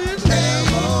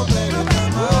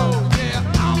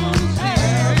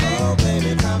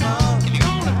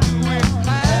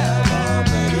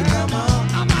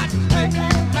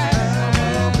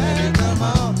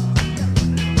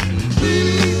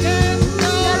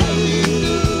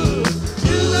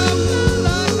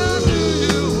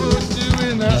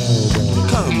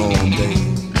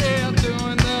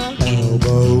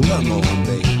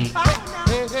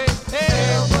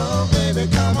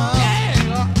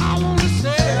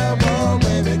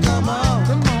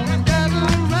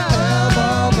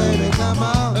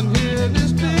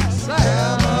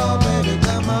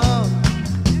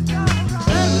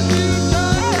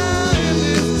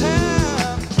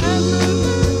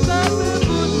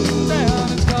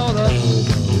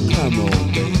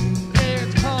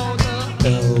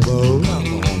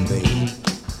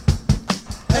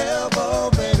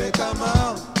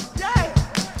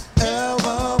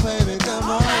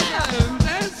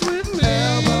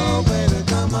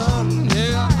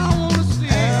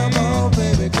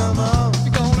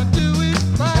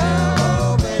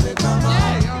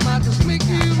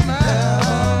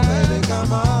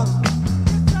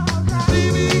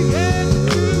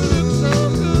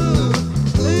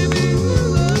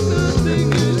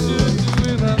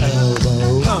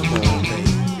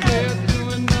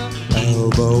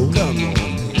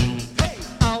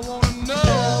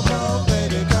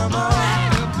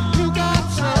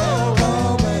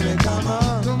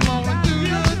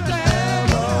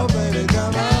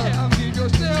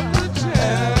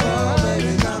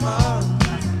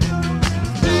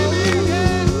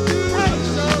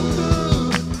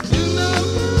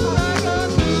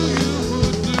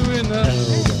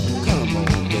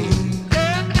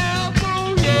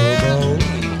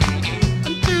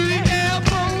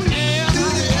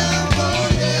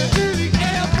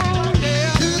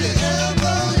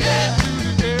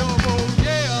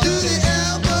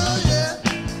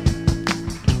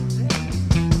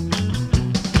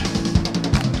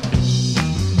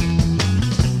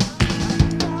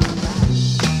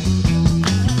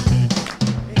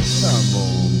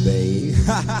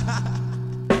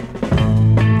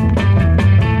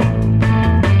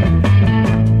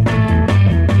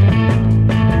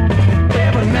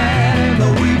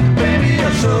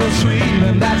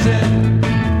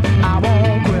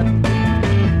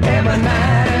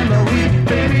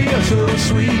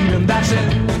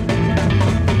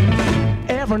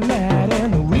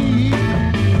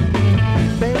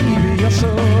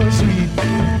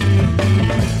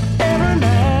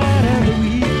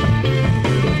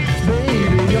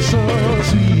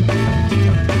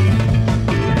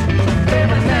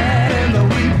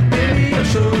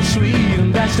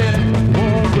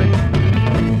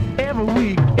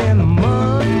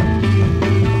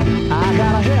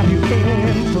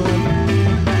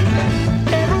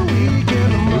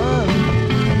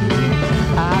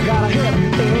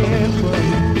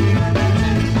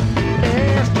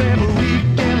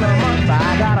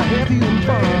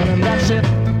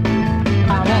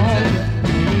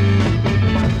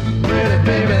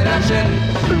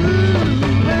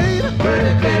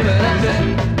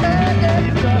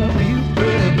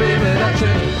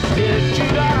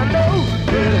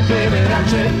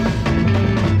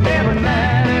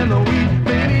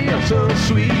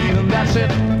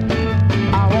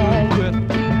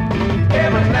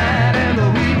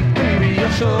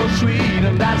 so sweet,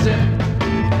 and that's it.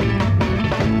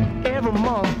 Every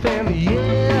month in the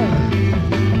year,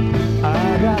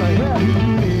 I gotta have you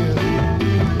near.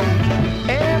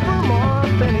 Every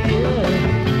month in the year,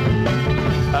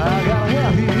 I gotta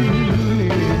have you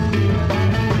near.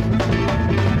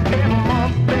 Every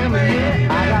month in the year,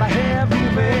 I gotta have you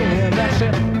there. That's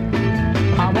it.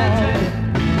 I want it.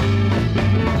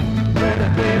 Pretty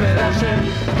baby, that's it.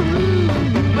 Ooh,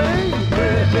 baby,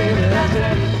 pretty baby, that's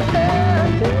it. Yeah,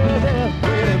 yeah, yeah.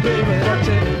 Pretty baby, that's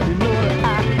it. You know that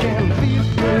I can feel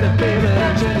pretty baby,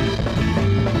 that's it.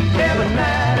 Every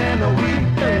night in the week,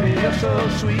 baby, you're so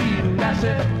sweet, and that's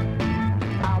it.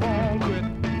 I won't quit.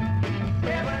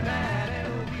 Every night in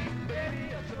the week, baby,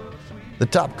 you're so sweet. The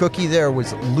top cookie there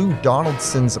was Lou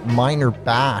Donaldson's Minor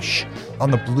Bash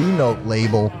on the Blue Note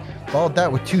label. Followed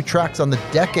that with 2 tracks on the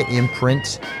Decca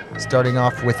imprint, starting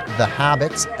off with The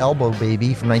Habits, Elbow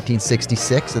Baby from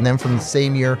 1966, and then from the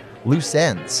same year, Loose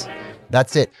Ends.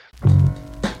 That's it.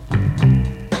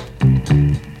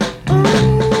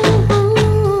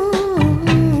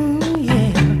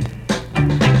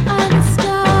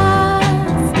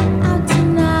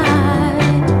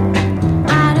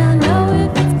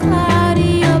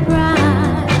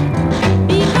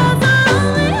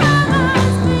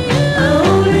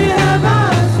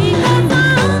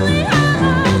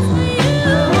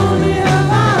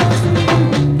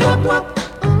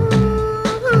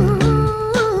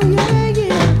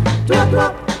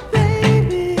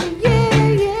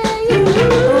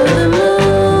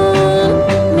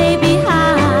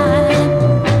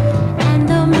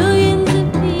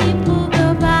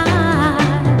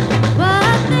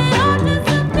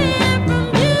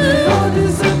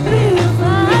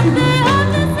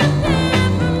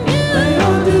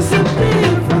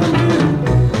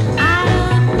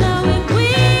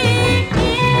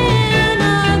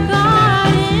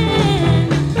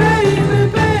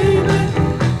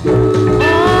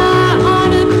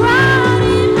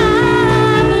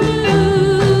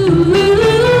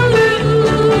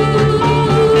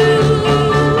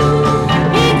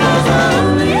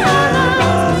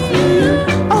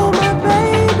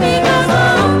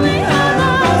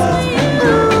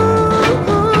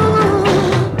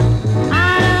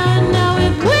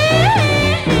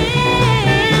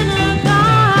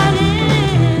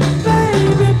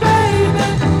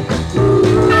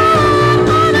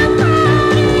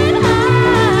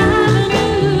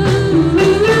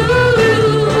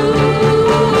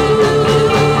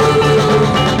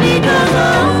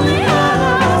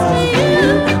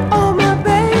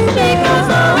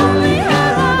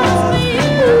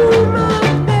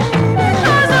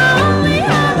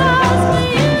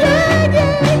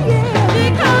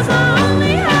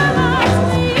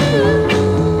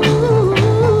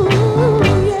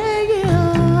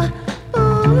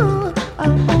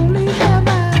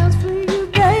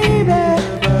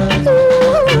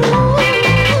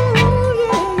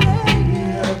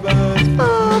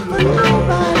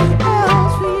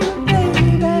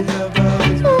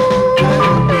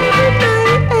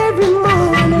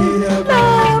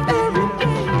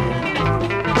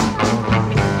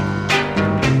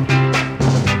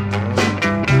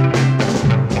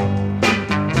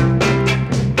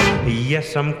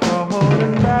 Yes, I'm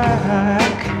crawling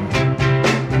back,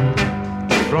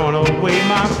 throwing away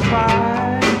my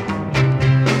pride.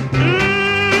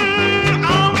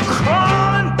 I'm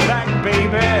crawling back,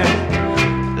 baby,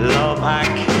 love I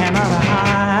cannot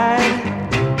hide.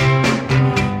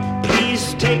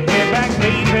 Please take me back,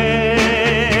 baby,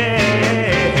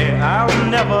 I'll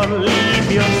never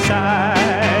leave your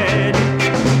side.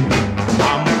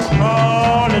 I'm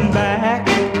crawling back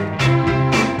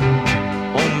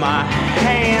on my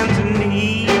hands and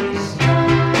knees.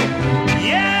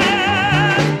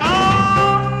 Yeah,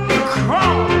 I'm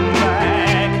crawling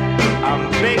back. I'm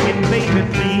begging, baby,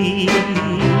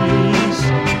 please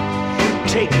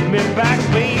take me back,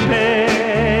 baby.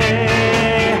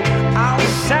 I'll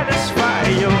satisfy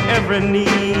your every need.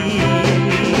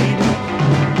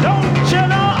 Don't you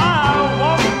know I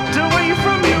walked away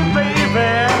from you,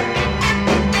 baby?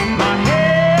 My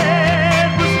head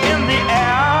was in the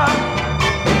air.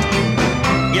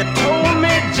 You told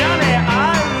me, Johnny, I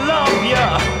love you.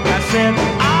 I said,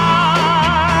 I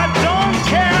don't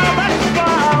care, that's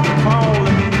why I'm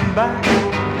calling back.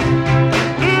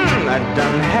 I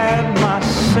done had my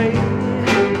say.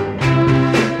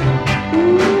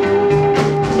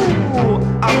 Ooh,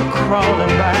 I'm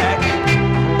crawling back.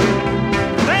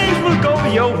 Things will go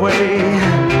your way.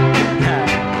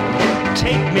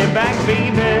 Take me back,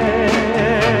 baby.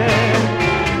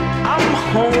 I'm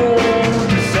home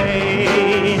to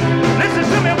say. Listen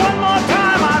to me one more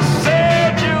time. I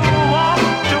said you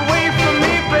walked away from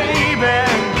me,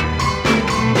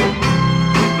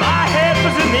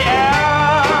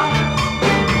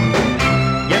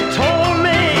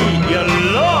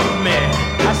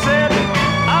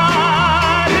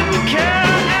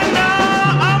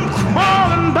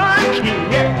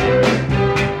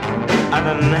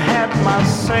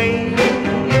 say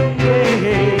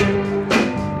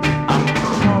I'm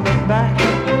coming back.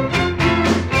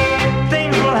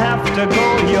 Things will have to go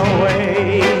your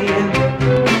way.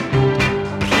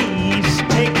 Please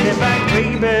take me back,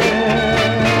 baby.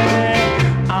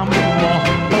 I'm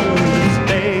home to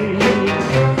stay.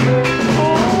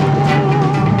 Oh,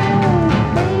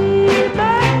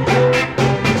 baby,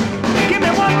 give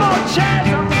me one more chance.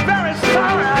 I'm very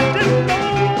sorry. I didn't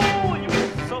know you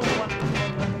were so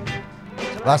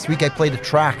wonderful. Last week I played a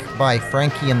track by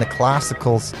Frankie and the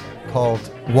Classicals called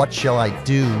What Shall I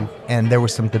Do? And there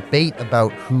was some debate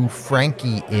about who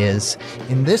Frankie is.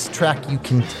 In this track you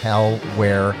can tell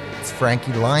where it's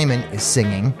Frankie Lyman is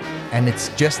singing, and it's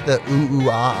just the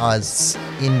ooh-ooh-ah-ahs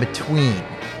in between.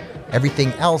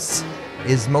 Everything else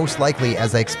is most likely,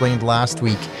 as I explained last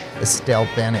week, Estelle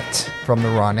Bennett from the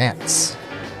Ronettes.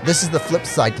 This is the flip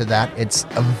side to that. It's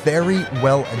a very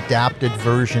well-adapted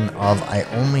version of I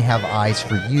Only Have Eyes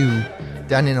for You,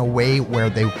 done in a way where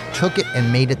they took it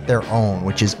and made it their own,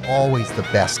 which is always the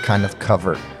best kind of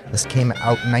cover. This came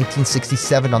out in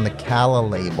 1967 on the Calla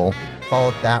label.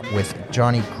 Followed that with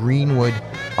Johnny Greenwood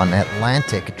on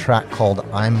Atlantic, a track called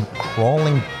I'm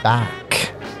Crawling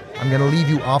Back. I'm going to leave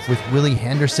you off with Willie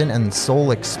Henderson and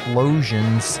Soul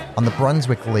Explosions on the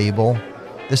Brunswick label.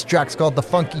 This track's called The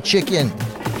Funky Chicken.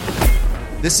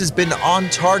 This has been On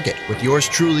Target with yours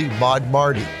truly,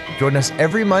 Marty. Join us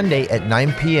every Monday at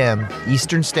 9 p.m.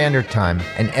 Eastern Standard Time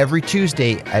and every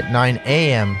Tuesday at 9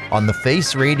 a.m. on The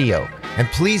Face Radio. And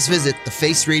please visit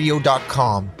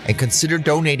thefaceradio.com and consider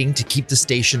donating to keep the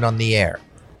station on the air.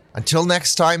 Until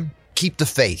next time, keep the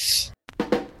faith. Do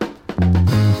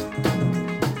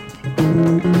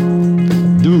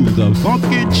the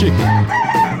funky chicken.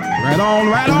 Right on,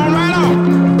 right on, right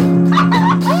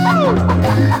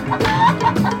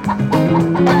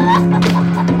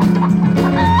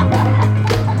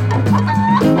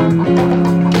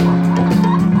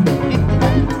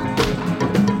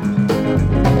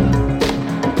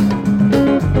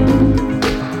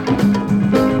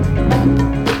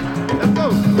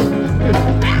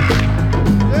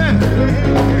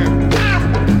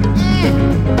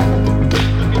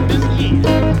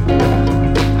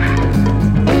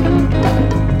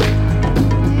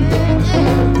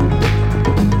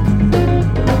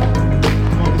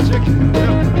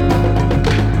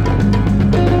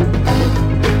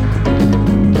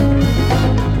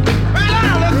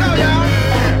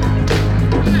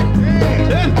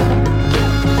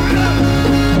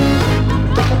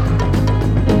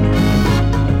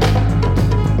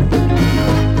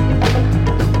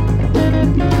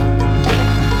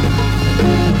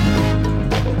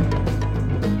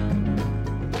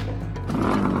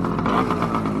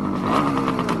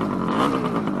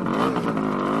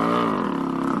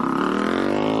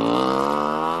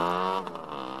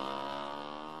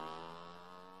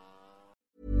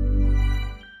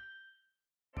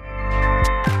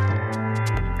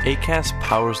Acast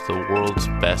powers the world's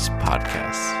best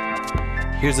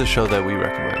podcasts. Here's a show that we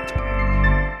recommend.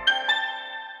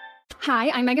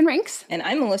 Hi, I'm Megan Rinks. And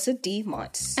I'm Melissa D.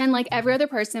 Montz. And like every other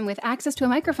person with access to a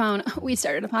microphone, we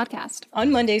started a podcast.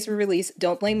 On Mondays, we release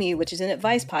Don't Blame Me, which is an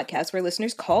advice podcast where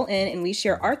listeners call in and we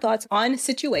share our thoughts on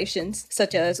situations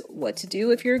such as what to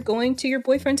do if you're going to your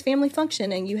boyfriend's family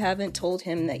function and you haven't told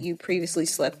him that you previously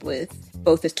slept with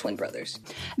both his twin brothers.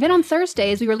 Then on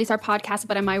Thursdays, we release our podcast,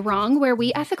 But Am I Wrong?, where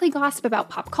we ethically gossip about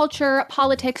pop culture,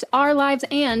 politics, our lives,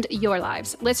 and your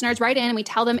lives. Listeners write in and we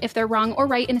tell them if they're wrong or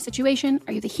right in a situation.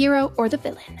 Are you the hero or the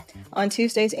villain? On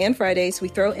Tuesdays and Fridays, we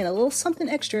throw in a little something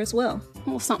extra as well. A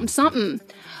little something, something.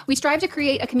 We strive to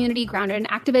create a community grounded in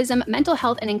activism, mental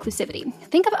health, and inclusivity.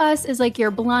 Think of us as like your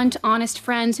blunt, honest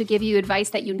friends who give you advice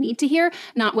that you need to hear,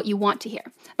 not what you want to hear.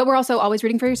 But we're also always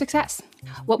rooting for your success.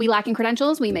 What we lack in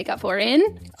credentials, we make up for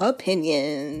in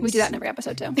opinions. We do that in every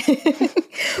episode too.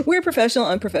 We're professional,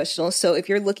 unprofessional. So if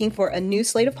you're looking for a new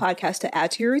slate of podcasts to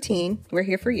add to your routine, we're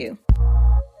here for you.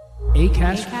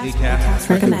 Acast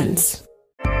recommends.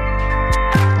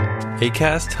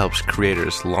 Acast helps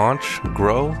creators launch,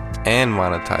 grow, and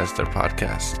monetize their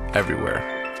podcasts everywhere.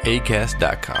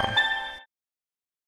 Acast.com.